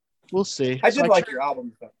we'll see. I So did like your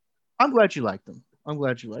albums though. I'm glad you liked them. I'm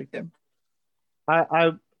glad you liked Yeah.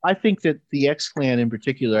 them. I think that the X Clan in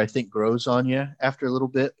particular, I think grows on you after a little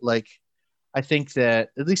bit. Like I think that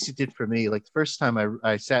at least it did for me. Like the first time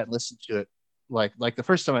I sat and listened to it, like the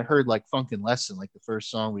first time I heard like Funkin' Lesson, like the first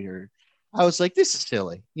song we heard, I was like, this is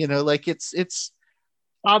silly. Like it's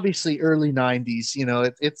obviously early '90s.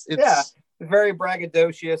 Yeah. It's Very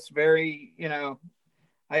braggadocious, very,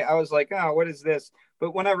 I was like, oh, what is this?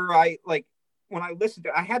 But whenever I like when I listened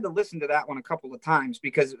to I had to listen to that one a couple of times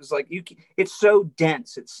because it was like it's so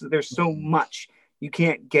dense. There's so much. You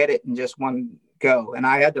can't get it in just one go. And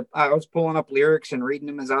I was pulling up lyrics and reading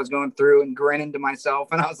them as I was going through and grinning to myself.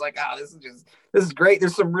 And I was like, oh, this is great.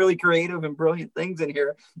 There's some really creative and brilliant things in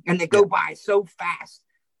here. And they yeah. go by so fast.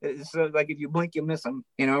 It's like if you blink, you miss them.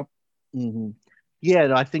 Mm-hmm. Yeah,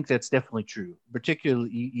 no, I think that's definitely true.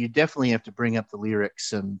 Particularly, you definitely have to bring up the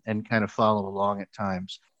lyrics and kind of follow along at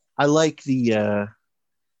times. I like the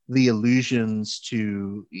allusions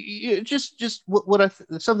to just what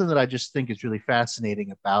something that I just think is really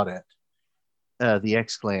fascinating about it, the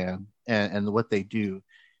X Clan and what they do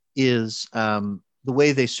is the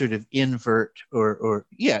way they sort of invert or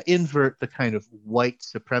yeah invert the kind of white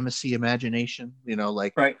supremacy imagination.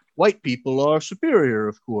 Like Right. white people are superior,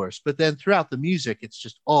 of course, but then throughout the music, it's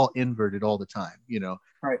just all inverted all the time.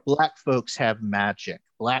 Right. Black folks have magic.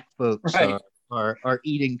 Black folks Right. are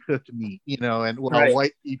eating cooked meat, and while Right.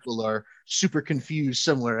 white people are super confused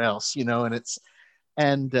somewhere else, and it's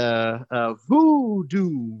and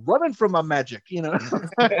voodoo running from my magic,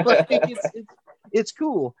 like it's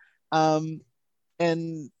cool. Um,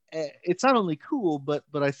 and it's not only cool, but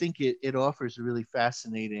I think it offers a really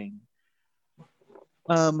fascinating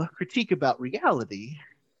critique about reality,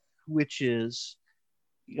 which is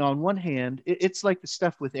on one hand, it's like the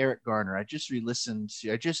stuff with Eric Garner. I just re-listened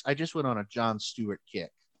to. I just went on a Jon Stewart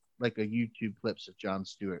kick, like a YouTube clips of Jon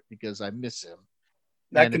Stewart because I miss him.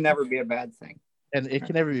 That And can if he, never be a bad thing. and it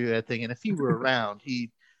can never be a bad thing. And if he were around,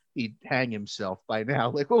 he'd hang himself by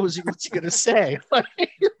now. Like, what's he gonna say?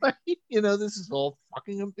 This is all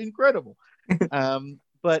fucking incredible.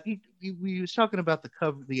 But he was talking about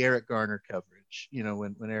the Eric Garner coverage.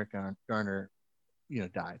 When Eric Garner,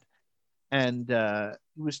 died, and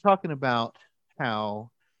he was talking about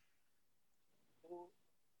how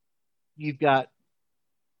you've got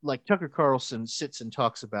like Tucker Carlson sits and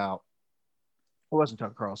talks about. It wasn't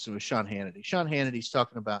Tucker Carlson, it was Sean Hannity. Sean Hannity's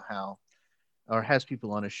talking about how, or has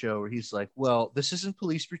people on a show where he's like, well, this isn't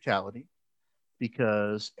police brutality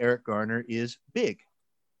because Eric Garner is big.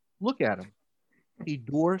 Look at him. He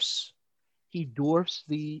dwarfs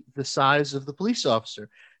the size of the police officer.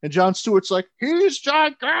 And Jon Stewart's like, he's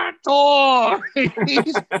gigantor.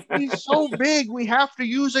 he's so big, we have to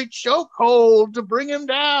use a chokehold to bring him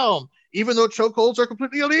down. Even though chokeholds are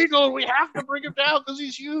completely illegal, we have to bring him down because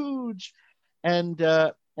he's huge. And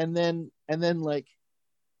then like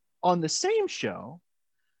on the same show,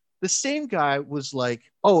 the same guy was like,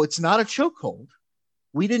 oh, it's not a chokehold.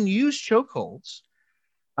 We didn't use chokeholds.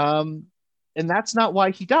 And that's not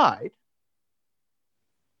why he died.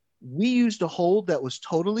 We used a hold that was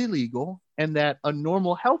totally legal and that a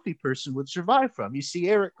normal, healthy person would survive from. You see,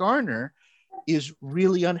 Eric Garner is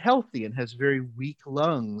really unhealthy and has very weak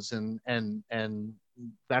lungs, and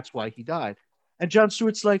that's why he died. And Jon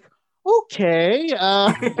Stewart's like, okay,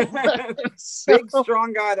 so, Big,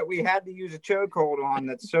 strong guy that we had to use a chokehold on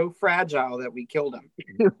that's so fragile that we killed him.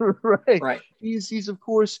 right. Right. He's of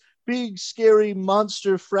course big, scary,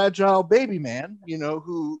 monster, fragile baby man,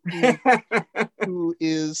 who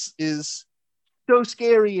is so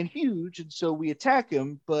scary and huge, and so we attack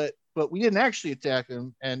him, but we didn't actually attack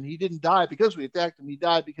him, and he didn't die because we attacked him. He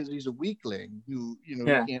died because he's a weakling who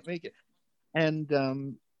Yeah. he can't make it. And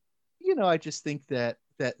I just think that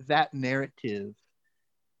narrative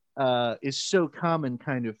is so common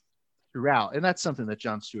kind of throughout, and that's something that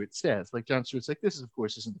Jon Stewart says. Like Jon Stewart's like, this is of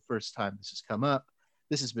course isn't the first time this has come up.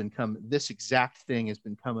 This exact thing has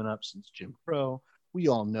been coming up since Jim Crow. We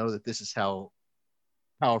all know that this is how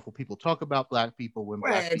powerful people talk about black people when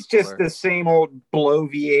Well, black it's people just are the same old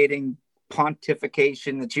bloviating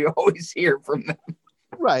pontification that you always hear from them.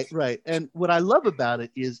 right. And what I love about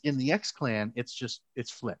it is in the X Clan, it's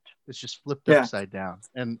flipped. It's just flipped Yeah. upside down.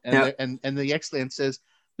 And Yeah. the X Clan says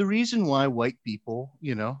the reason why white people,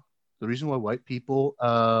 want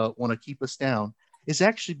to keep us down is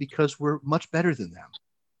actually because we're much better than them.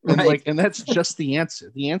 And Right. and that's just the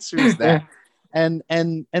answer. The answer is that. And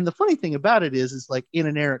the funny thing about it is like in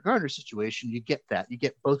an Eric Garner situation, you get that. You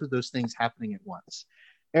get both of those things happening at once.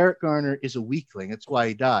 Eric Garner is a weakling. That's why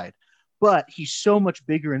he died. But he's so much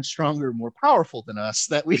bigger and stronger and more powerful than us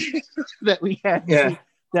that we had Yeah.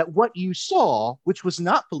 that what you saw, which was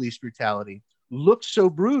not police brutality, looked so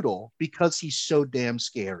brutal because he's so damn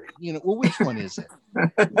scary. You know, well, which one is it?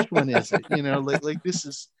 Which one is it? You know, like this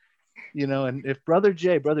is, you know, and if Brother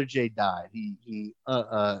J died, he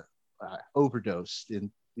overdosed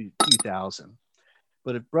in 2000.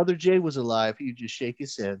 But if Brother J was alive, he'd just shake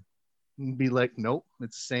his head and be like, nope,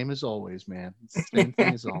 it's the same as always, man. It's the same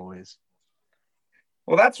thing as always.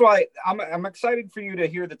 Well, that's why I'm excited for you to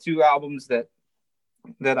hear the two albums that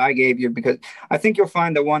I gave you, because I think you'll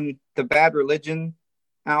find the Bad Religion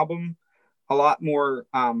album a lot more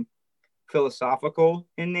philosophical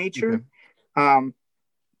in nature. Okay.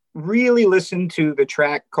 Really listen to the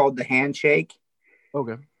track called The Handshake.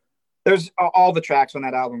 Okay. There's all the tracks on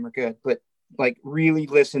that album are good, but like really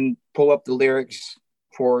listen, pull up the lyrics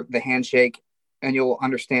for The Handshake, and you'll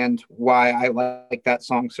understand why I like that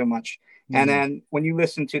song so much. And then when you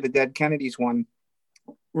listen to the Dead Kennedys one,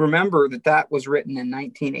 remember that was written in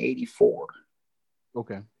 1984.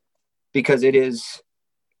 Okay. Because it is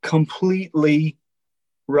completely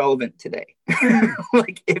relevant today.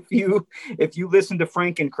 Like if you listen to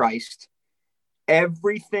Frankenchrist,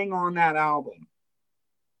 everything on that album,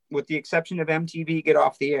 with the exception of MTV Get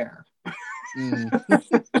Off the Air,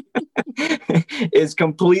 is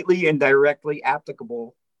completely and directly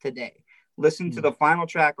applicable today. Listen to the final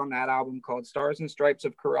track on that album called Stars and Stripes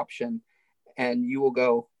of Corruption, and you will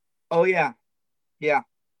go, oh yeah.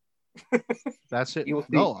 That's it.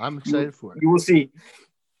 No, I'm excited for it. You will see.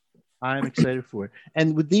 I'm excited for it.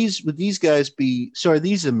 And would these guys be, so are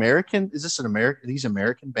these American? Is this these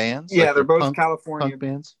American bands? Yeah, like they're both California punk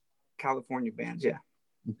bands. California bands, yeah.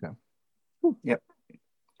 Okay. Cool. Yep.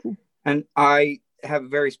 Cool. And I have a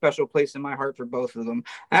very special place in my heart for both of them.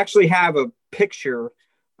 I actually have a picture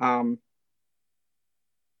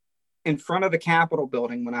in front of the Capitol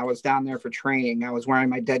building when I was down there for training. I was wearing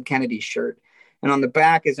my Dead Kennedys shirt. And on the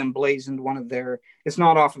back is emblazoned one of their, it's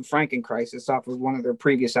not off of Frankenchrist, it's off of one of their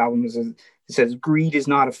previous albums. It says, "Greed is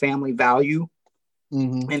not a family value."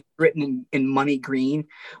 And it's written in money green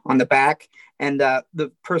on the back. And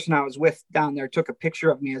the person I was with down there took a picture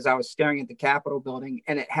of me as I was staring at the Capitol building,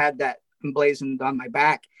 and it had that emblazoned on my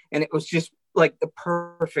back. And it was just like the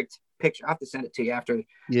perfect picture. I have to send it to you after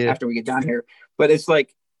we get done here. But it's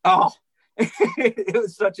like, oh, it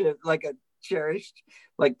was such a cherished,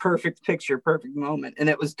 like perfect picture, perfect moment, and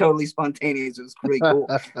it was totally spontaneous. It was really cool.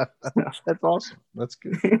 That's awesome. That's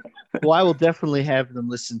good. Well, I will definitely have them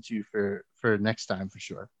listen to for next time for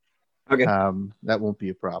sure. Okay. That won't be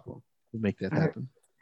a problem. We'll make that happen.